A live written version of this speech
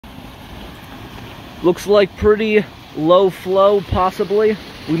Looks like pretty low flow, possibly.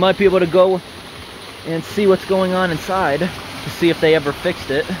 We might be able to go and see what's going on inside to see if they ever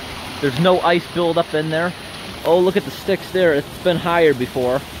fixed it. There's no ice buildup in there. Oh, look at the sticks there. It's been higher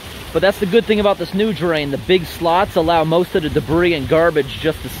before. But that's the good thing about this new drain. The big slots allow most of the debris and garbage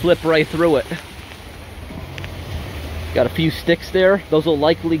just to slip right through it. Got a few sticks there. Those will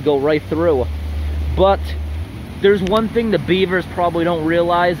likely go right through. But there's one thing the beavers probably don't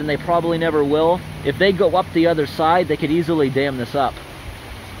realize, and they probably never will. If they go up the other side, they could easily dam this up.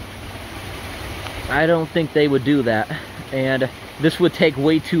 I don't think they would do that. And this would take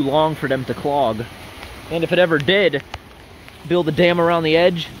way too long for them to clog. And if it ever did build a dam around the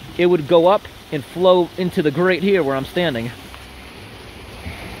edge, it would go up and flow into the grate here where I'm standing.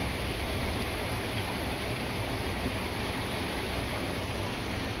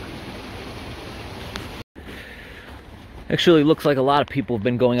 Actually, looks like a lot of people have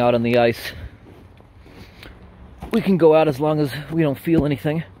been going out on the ice. We can go out as long as we don't feel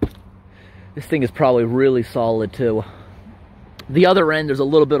anything. This thing is probably really solid too. The other end, there's a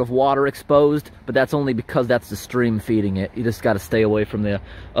little bit of water exposed, but that's only because that's the stream feeding it. You just got to stay away from the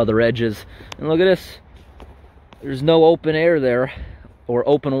other edges. And look at this. There's no open air there, or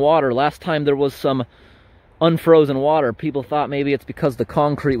open water. Last time there was some unfrozen water. People thought maybe it's because the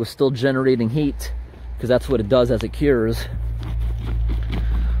concrete was still generating heat, because that's what it does as it cures.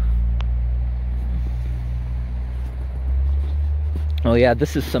 Oh yeah,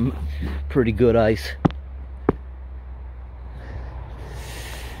 this is some pretty good ice.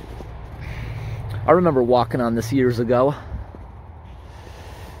 I remember walking on this years ago.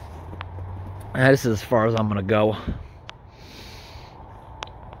 This is as far as I'm gonna go.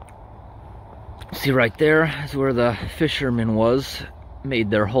 See, right there is where the fisherman was, made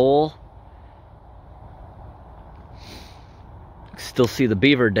their hole. Still see the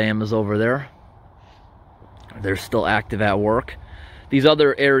beaver dam is over there. They're still active at work. These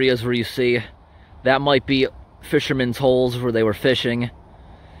other areas where you see, that might be fishermen's holes where they were fishing.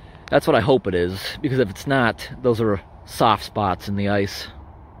 That's what I hope it is, because if it's not, those are soft spots in the ice.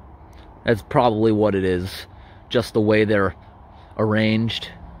 That's probably what it is, just the way they're arranged.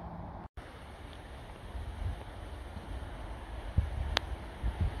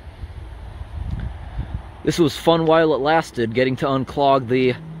 This was fun while it lasted, getting to unclog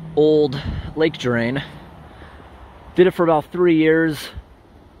the old lake drain. Did it for about 3 years,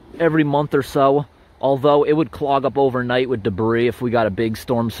 every month or so. Although it would clog up overnight with debris if we got a big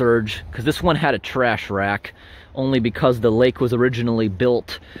storm surge. Because this one had a trash rack, only because the lake was originally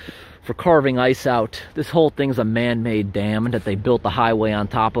built for carving ice out. This whole thing's a man-made dam that they built the highway on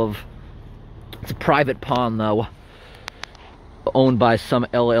top of. It's a private pond though, owned by some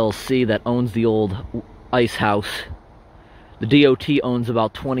LLC that owns the old ice house. The DOT owns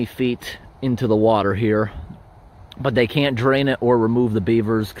about 20 feet into the water here, but they can't drain it or remove the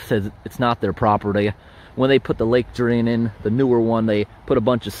beavers because it's not their property. When they put the lake drain in, the newer one, they put a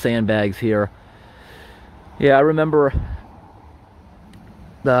bunch of sandbags here. Yeah, I remember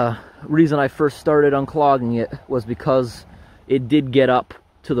the reason I first started unclogging it was because it did get up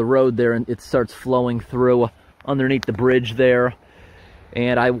to the road there and it starts flowing through underneath the bridge there.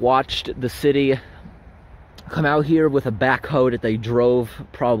 And I watched the city come out here with a backhoe that they drove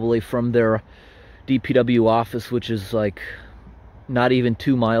probably from their DPW office, which is like not even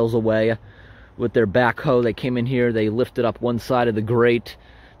 2 miles away. With their backhoe, they came in here, they lifted up one side of the grate,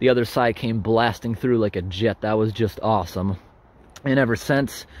 the other side came blasting through like a jet. That was just awesome. And ever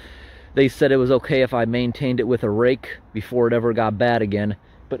since, they said it was okay if I maintained it with a rake before it ever got bad again.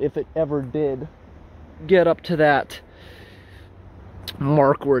 But if it ever did get up to that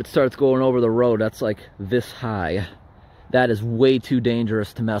mark where it starts going over the road, that's like this high, that is way too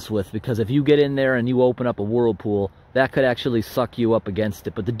dangerous to mess with, because if you get in there and you open up a whirlpool, that could actually suck you up against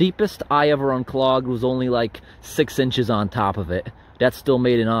it. But the deepest I ever unclogged was only like 6 inches on top of it. That still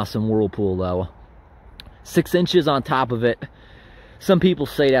made an awesome whirlpool though. 6 inches on top of it. Some people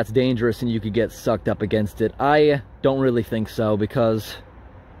say that's dangerous and you could get sucked up against it. I don't really think so, because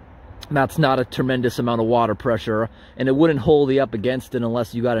that's not a tremendous amount of water pressure, and it wouldn't hold you up against it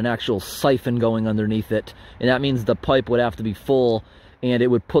unless you got an actual siphon going underneath it, and that means the pipe would have to be full, and it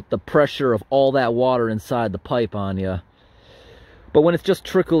would put the pressure of all that water inside the pipe on you. But when it's just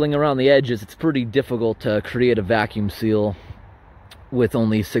trickling around the edges, it's pretty difficult to create a vacuum seal with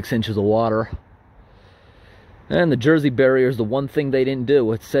only 6 inches of water. And the Jersey barrier is the one thing they didn't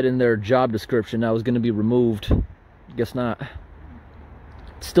do. It said in their job description that was going to be removed. Guess not.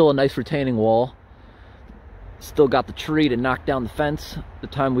 Still a nice retaining wall. Still got the tree to knock down the fence the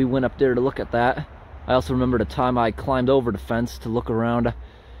time we went up there to look at that. I also remember the time I climbed over the fence to look around.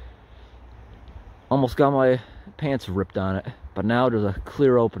 Almost got my pants ripped on it, but now there's a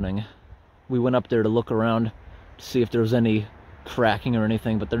clear opening. We went up there to look around to see if there was any cracking or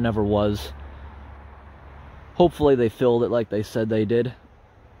anything, but there never was. Hopefully they filled it like they said they did.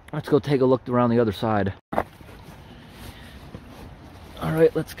 Let's go take a look around the other side. All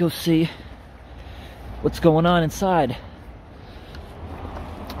right, let's go see what's going on inside.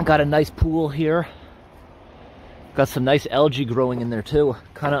 I got a nice pool here. Got some nice algae growing in there too.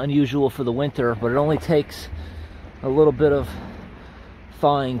 Kind of unusual for the winter, but it only takes a little bit of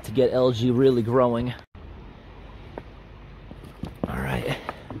thawing to get algae really growing. All right.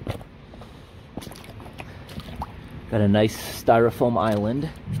 Got a nice styrofoam island.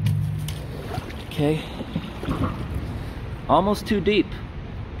 Okay. Almost too deep.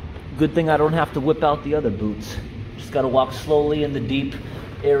 Good thing I don't have to whip out the other boots. Just gotta walk slowly in the deep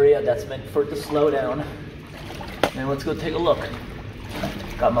area that's meant for it to slow down. And let's go take a look.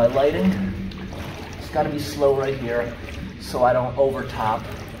 Got my lighting. Just gotta be slow right here so I don't overtop.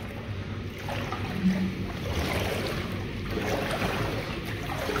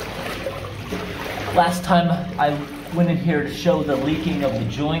 Last time I went in here to show the leaking of the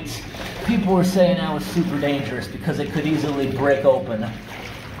joints, people were saying that was super dangerous because it could easily break open.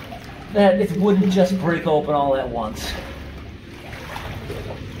 That it wouldn't just break open all at once.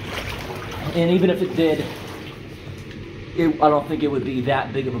 And even if it did, I don't think it would be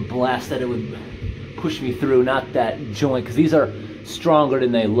that big of a blast that it would push me through, not that joint, because these are stronger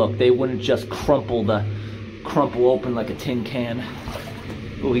than they look. They wouldn't just crumple open like a tin can.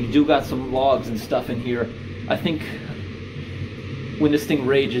 But we do got some logs and stuff in here. I think when this thing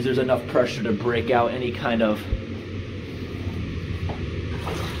rages, there's enough pressure to break out any kind of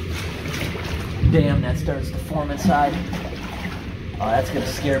dam that starts to form inside. Oh, that's gonna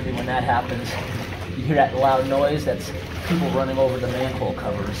scare me when that happens. You hear that loud noise? That's people running over the manhole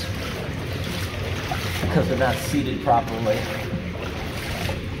covers because they're not seated properly.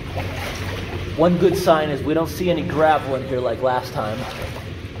 One good sign is we don't see any gravel in here like last time.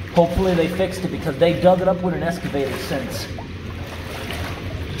 Hopefully they fixed it because they dug it up with an excavator since.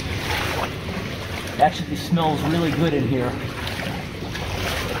 It actually smells really good in here.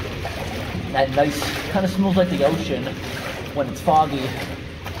 That nice, kind of smells like the ocean when it's foggy.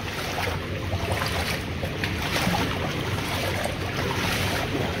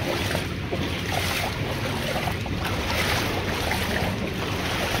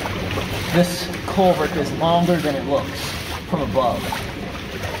 This culvert is longer than it looks from above.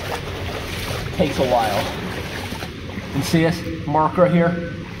 Takes a while. You can see this mark right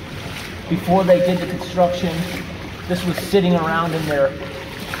here? Before they did the construction, this was sitting around in their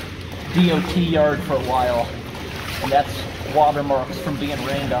DOT yard for a while. And that's watermarks from being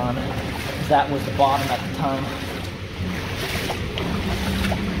rained on. That was the bottom at the time.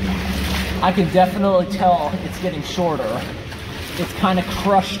 I can definitely tell it's getting shorter. It's kind of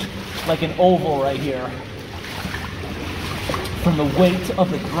crushed like an oval right here from the weight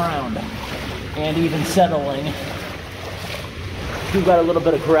of the ground and even settling. We've got a little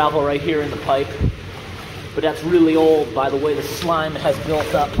bit of gravel right here in the pipe, but that's really old by the way the slime has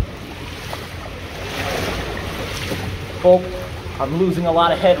built up. Oh, I'm losing a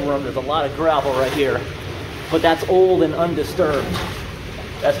lot of headroom. There's a lot of gravel right here, but that's old and undisturbed.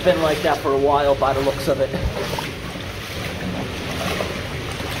 That's been like that for a while by the looks of it.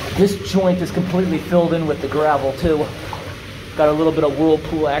 This joint is completely filled in with the gravel too. Got a little bit of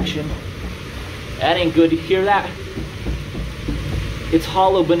whirlpool action. That ain't good. You hear that? It's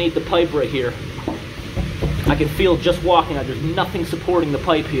hollow beneath the pipe right here. I can feel just walking on, there's nothing supporting the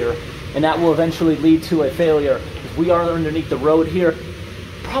pipe here, and that will eventually lead to a failure. If we are underneath the road here,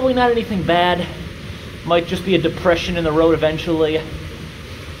 probably not anything bad. Might just be a depression in the road eventually.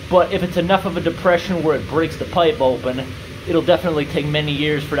 But if it's enough of a depression where it breaks the pipe open, it'll definitely take many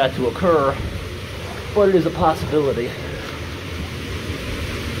years for that to occur, but it is a possibility.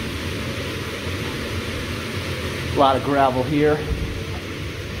 A lot of gravel here.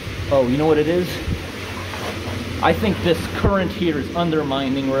 Oh, you know what it is? I think this current here is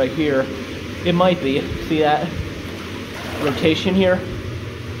undermining right here. It might be. See that rotation here?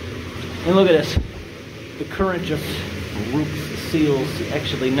 And look at this. The current just roots, seals.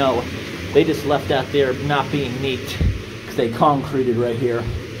 Actually, no. They just left that there not being neat. They concreted right here.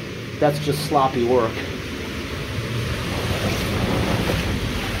 That's just sloppy work.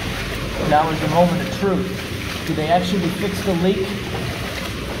 Now is the moment of truth. Did they actually fix the leak?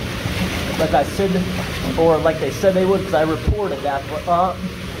 Like I said, or like they said they would, because I reported that, but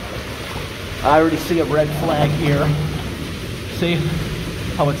I already see a red flag here. See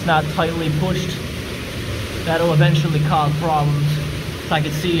how it's not tightly pushed? That'll eventually cause problems. I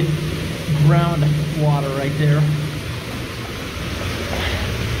can see ground water right there.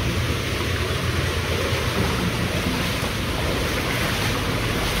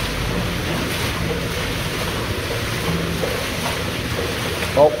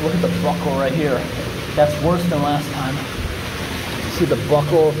 Oh, look at the buckle right here. That's worse than last time. See the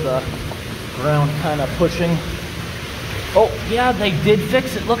buckle of the ground kind of pushing. Oh, yeah, they did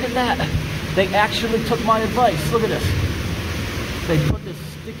fix it. Look at that. They actually took my advice. Look at this. They put this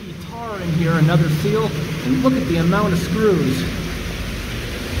sticky tar in here, another seal, and look at the amount of screws.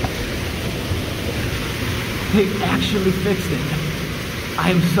 They actually fixed it. I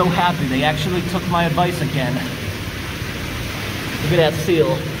am so happy. They actually took my advice again. Look at that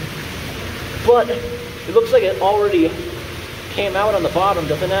seal. But it looks like it already came out on the bottom,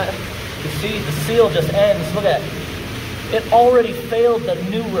 doesn't it? You see, the seal just ends. Look at it. It already failed the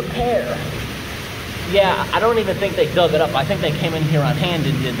new repair. Yeah, I don't even think they dug it up. I think they came in here on hand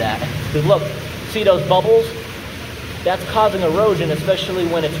and did that. Because look, see those bubbles? That's causing erosion, especially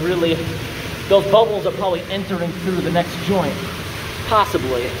when it's really... Those bubbles are probably entering through the next joint.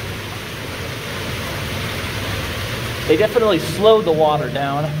 Possibly. They definitely slowed the water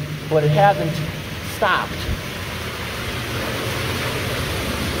down, but it hasn't stopped.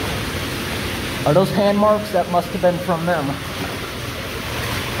 Are those hand marks? That must have been from them.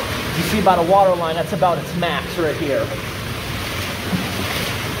 You see by the water line, that's about its max right here.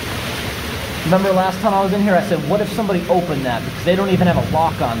 Remember last time I was in here, I said, what if somebody opened that? Because they don't even have a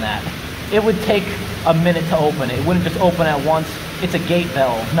lock on that. It would take a minute to open it. It wouldn't just open at once. It's a gate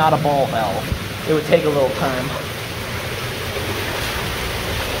valve, not a ball valve. It would take a little time.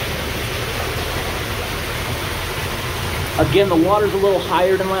 Again, the water's a little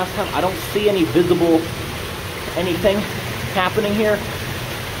higher than last time. I don't see any visible anything happening here,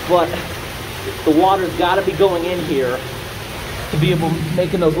 but the water's got to be going in here to be able to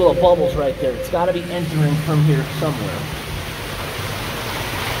making those little bubbles right there. It's got to be entering from here somewhere.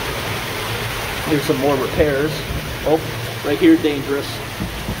 Here's some more repairs. Oh, right here, dangerous.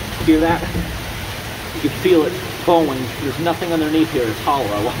 Hear that? You can feel it bowing. There's nothing underneath here. It's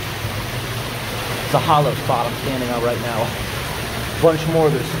hollow. It's a hollow spot I'm standing on right now. Bunch more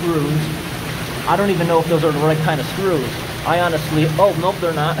of their screws. I don't even know if those are the right kind of screws. I honestly, oh nope,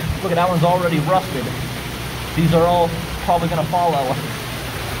 they're not. Look at that one's already rusted. These are all probably gonna follow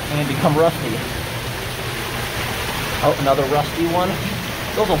and become rusty. Oh, another rusty one.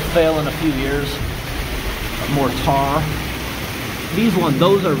 Those will fail in a few years. More tar. These ones,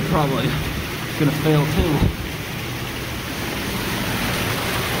 those are probably gonna fail too.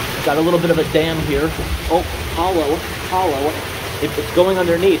 Got a little bit of a dam here. Oh, hollow, hollow. It's going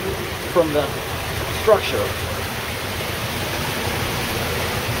underneath from the structure.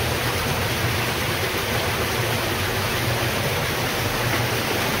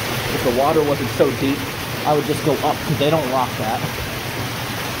 If the water wasn't so deep, I would just go up because they don't lock that.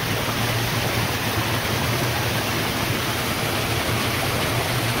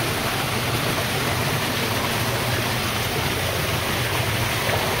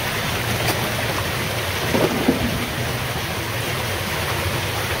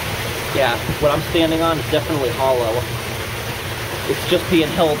 Yeah, what I'm standing on is definitely hollow. It's just being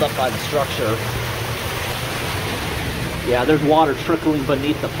held up by the structure. Yeah, there's water trickling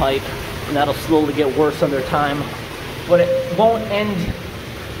beneath the pipe, and that'll slowly get worse under time. But it won't end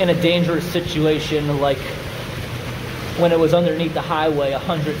in a dangerous situation like when it was underneath the highway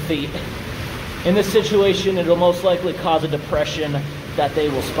 100 feet. In this situation, it'll most likely cause a depression that they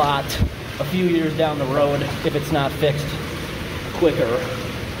will spot a few years down the road if it's not fixed quicker.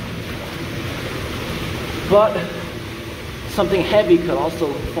 But something heavy could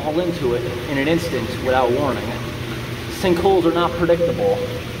also fall into it in an instant without warning. Sinkholes are not predictable.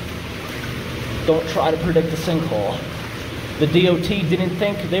 Don't try to predict a sinkhole. The DOT didn't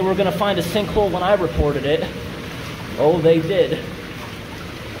think they were going to find a sinkhole when I reported it. Oh, they did.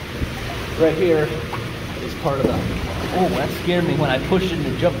 Right here is part of the... Oh, that scared me when I pushed it and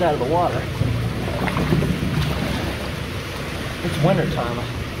it jumped out of the water. It's wintertime.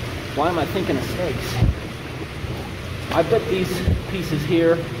 Why am I thinking of snakes? I bet these pieces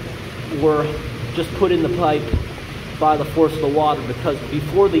here were just put in the pipe by the force of the water because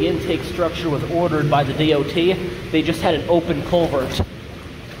before the intake structure was ordered by the DOT, they just had an open culvert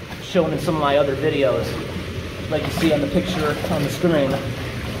shown in some of my other videos, like you see on the picture on the screen.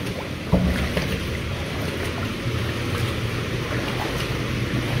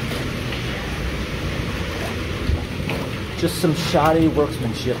 Just some shoddy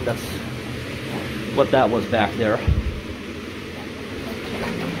workmanship, that's what that was back there.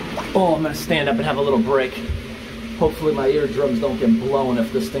 Oh, I'm gonna stand up and have a little break. Hopefully my eardrums don't get blown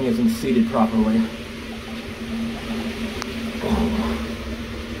if this thing isn't seated properly.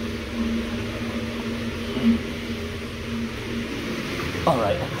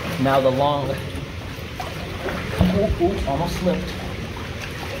 Alright, now the long... almost slipped.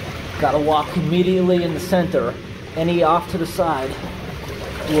 Gotta walk immediately in the center. Any off to the side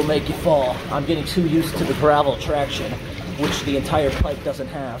will make you fall. I'm getting too used to the gravel traction, which the entire pipe doesn't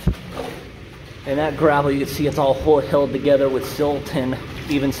have. And that gravel, you can see it's all held together with silt and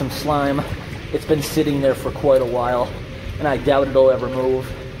even some slime. It's been sitting there for quite a while, and I doubt it'll ever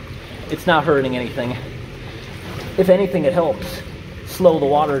move. It's not hurting anything. If anything, it helps slow the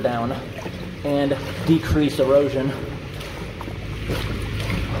water down and decrease erosion.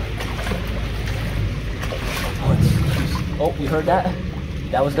 Oh, you heard that?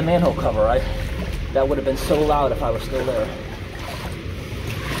 That was the manhole cover. That would have been so loud if I was still there.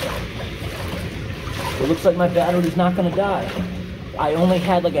 It looks like my battery's not gonna die. I only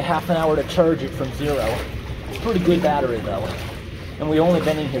had like a half an hour to charge it from 0. It's a pretty good battery though. And we've only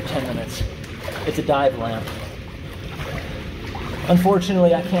been in here 10 minutes. It's a dive lamp.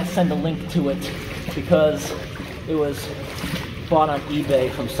 Unfortunately, I can't send a link to it because it was bought on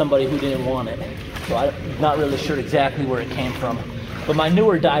eBay from somebody who didn't want it. So I'm not really sure exactly where it came from. But my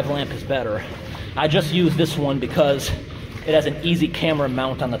newer dive lamp is better. I just use this one because it has an easy camera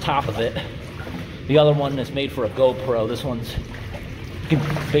mount on the top of it. The other one is made for a GoPro. This one's, you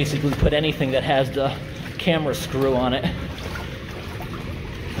can basically put anything that has the camera screw on it.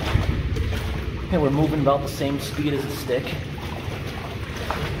 And we're moving about the same speed as the stick.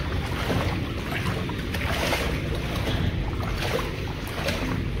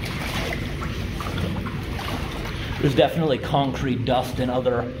 There's definitely concrete dust and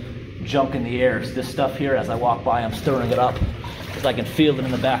other junk in the air. So this stuff here, as I walk by, I'm stirring it up because I can feel it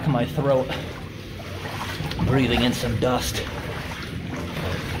in the back of my throat. Breathing in some dust.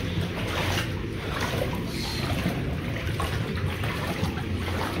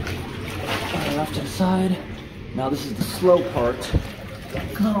 Off to the side. Now this is the slow part. I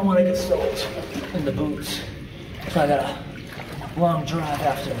don't want to get soaked in the boots. So I got a long drive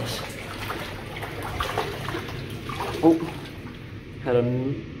after this. Oh, had a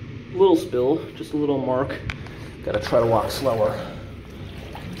little spill, just a little mark. Gotta try to walk slower.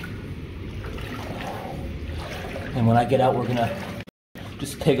 And when I get out, we're gonna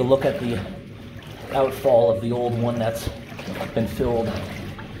just take a look at the outfall of the old one that's been filled.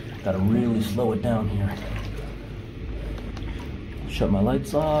 Gotta really slow it down here. Shut my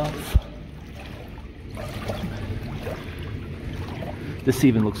lights off. This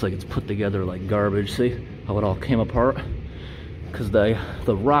even looks like it's put together like garbage. See how it all came apart? Because the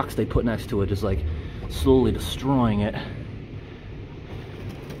rocks they put next to it is like slowly destroying it.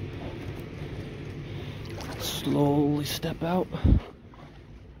 Slowly step out.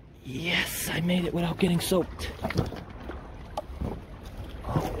 Yes, I made it without getting soaked.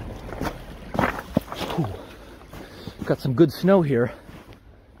 Ooh. Got some good snow here.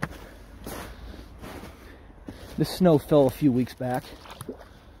 This snow fell a few weeks back.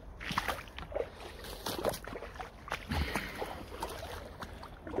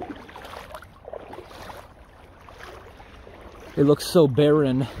 It looks so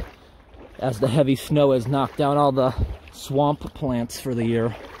barren as the heavy snow has knocked down all the swamp plants for the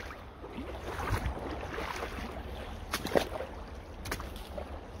year.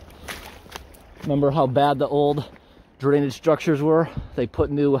 Remember how bad the old drainage structures were? They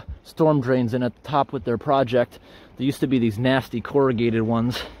put new storm drains in at the top with their project. There used to be these nasty corrugated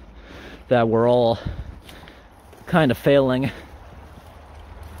ones that were all kind of failing.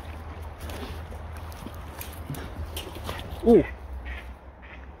 Ooh,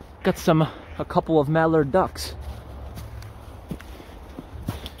 got a couple of mallard ducks.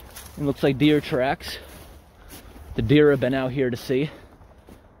 It looks like deer tracks. The deer have been out here to see.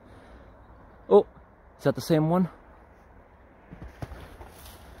 Oh, is that the same one?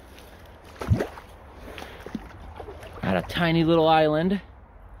 Got a tiny little island.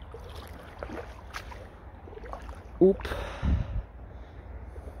 Oop.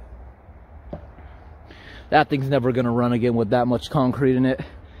 That thing's never gonna run again with that much concrete in it.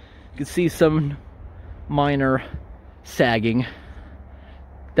 You can see some minor sagging.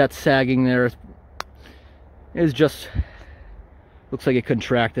 That sagging there is just, looks like it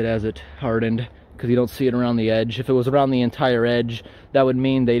contracted as it hardened because you don't see it around the edge. If it was around the entire edge, that would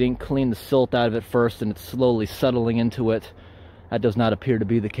mean they didn't clean the silt out of it first and it's slowly settling into it. That does not appear to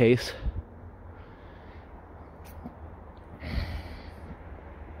be the case.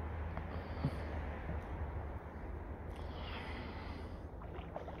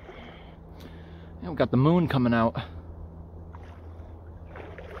 And We've got the moon coming out.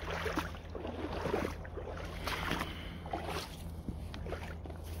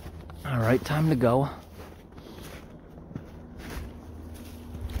 All right, time to go.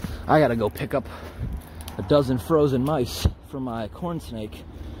 I gotta go pick up a dozen frozen mice for my corn snake.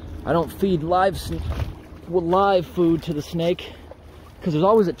 I don't feed live food to the snake because there's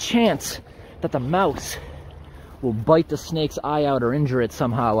always a chance that the mouse will bite the snake's eye out or injure it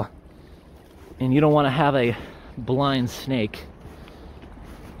somehow. And you don't want to have a blind snake.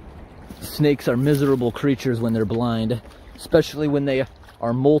 Snakes are miserable creatures when they're blind, especially when they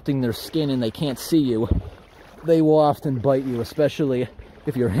are molting their skin and they can't see you. They will often bite you, especially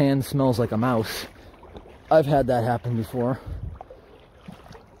if your hand smells like a mouse. I've had that happen before.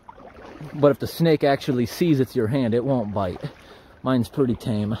 But if the snake actually sees it's your hand, it won't bite. Mine's pretty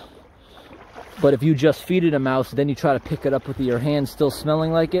tame. But if you just feed it a mouse, then you try to pick it up with your hand still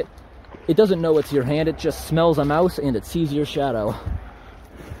smelling like it, it doesn't know it's your hand, it just smells a mouse and it sees your shadow.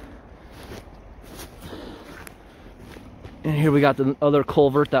 And here we got the other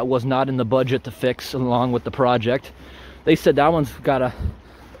culvert that was not in the budget to fix along with the project. They said that one's got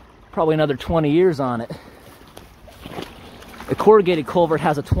probably another 20 years on it. A corrugated culvert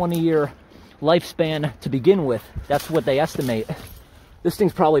has a 20-year lifespan to begin with. That's what they estimate. This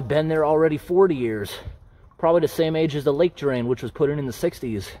thing's probably been there already 40 years. Probably the same age as the lake drain, which was put in the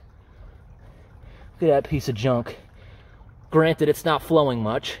 60s. Look at that piece of junk. Granted, it's not flowing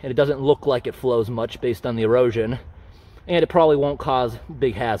much, and it doesn't look like it flows much based on the erosion. And it probably won't cause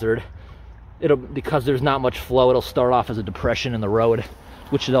big hazard. Because there's not much flow, it'll start off as a depression in the road,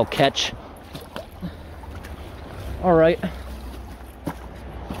 which they'll catch. All right.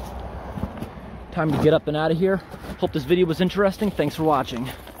 Time to get up and out of here. Hope this video was interesting. Thanks for watching.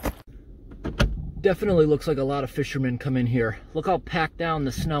 Definitely looks like a lot of fishermen come in here. Look how packed down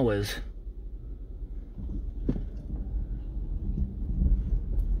the snow is.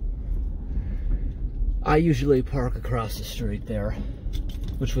 I usually park across the street there,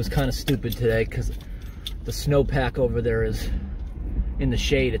 which was kind of stupid today because the snowpack over there is in the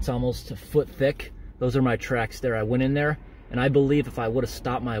shade. It's almost a foot thick. Those are my tracks there. I went in there, and I believe if I would have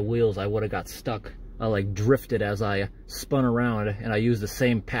stopped my wheels, I would have got stuck. I like drifted as I spun around, and I used the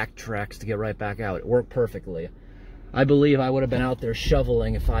same pack tracks to get right back out. It worked perfectly. I believe I would have been out there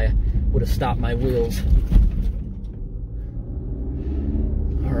shoveling if I would have stopped my wheels.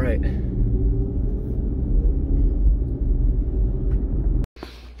 All right.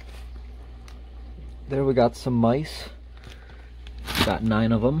 There we got some mice. Got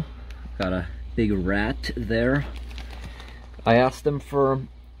 9 of them. Got a big rat there. I asked them for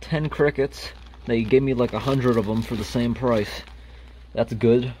 10 crickets. They gave me like 100 of them for the same price. That's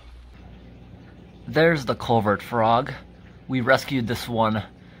good. There's the culvert frog. We rescued this one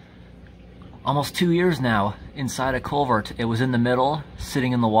almost 2 years now inside a culvert. It was in the middle,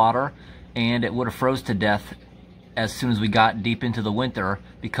 sitting in the water, and it would have froze to death as soon as we got deep into the winter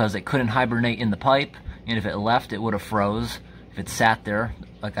because it couldn't hibernate in the pipe, and if it left, it would have froze. If it sat there,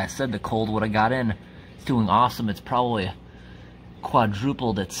 like I said, the cold would have got in. It's doing awesome. It's probably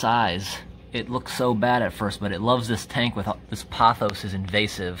quadrupled its size. It looked so bad at first, but it loves this tank. With this pothos is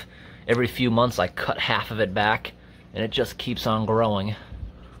invasive. Every few months I cut half of it back, and it just keeps on growing.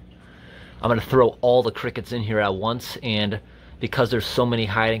 I'm gonna throw all the crickets in here at once, and because there's so many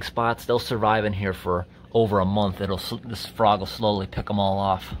hiding spots, they'll survive in here for over a month. This frog will slowly pick them all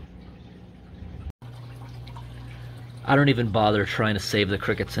off. I don't even bother trying to save the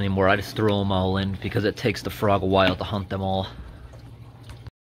crickets anymore. I just throw them all in because it takes the frog a while to hunt them all.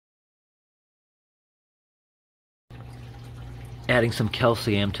 Adding some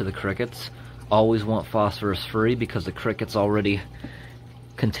calcium to the crickets. Always want phosphorus free because the crickets already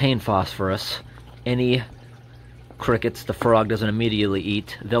contain phosphorus. Any crickets the frog doesn't immediately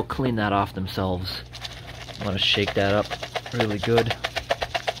eat, they'll clean that off themselves. I'm gonna shake that up really good.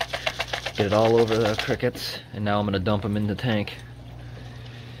 Get it all over the crickets, and now I'm gonna dump them in the tank.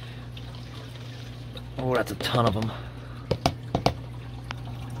 Oh, that's a ton of them.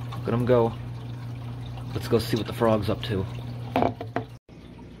 Look at them go. Let's go see what the frog's up to.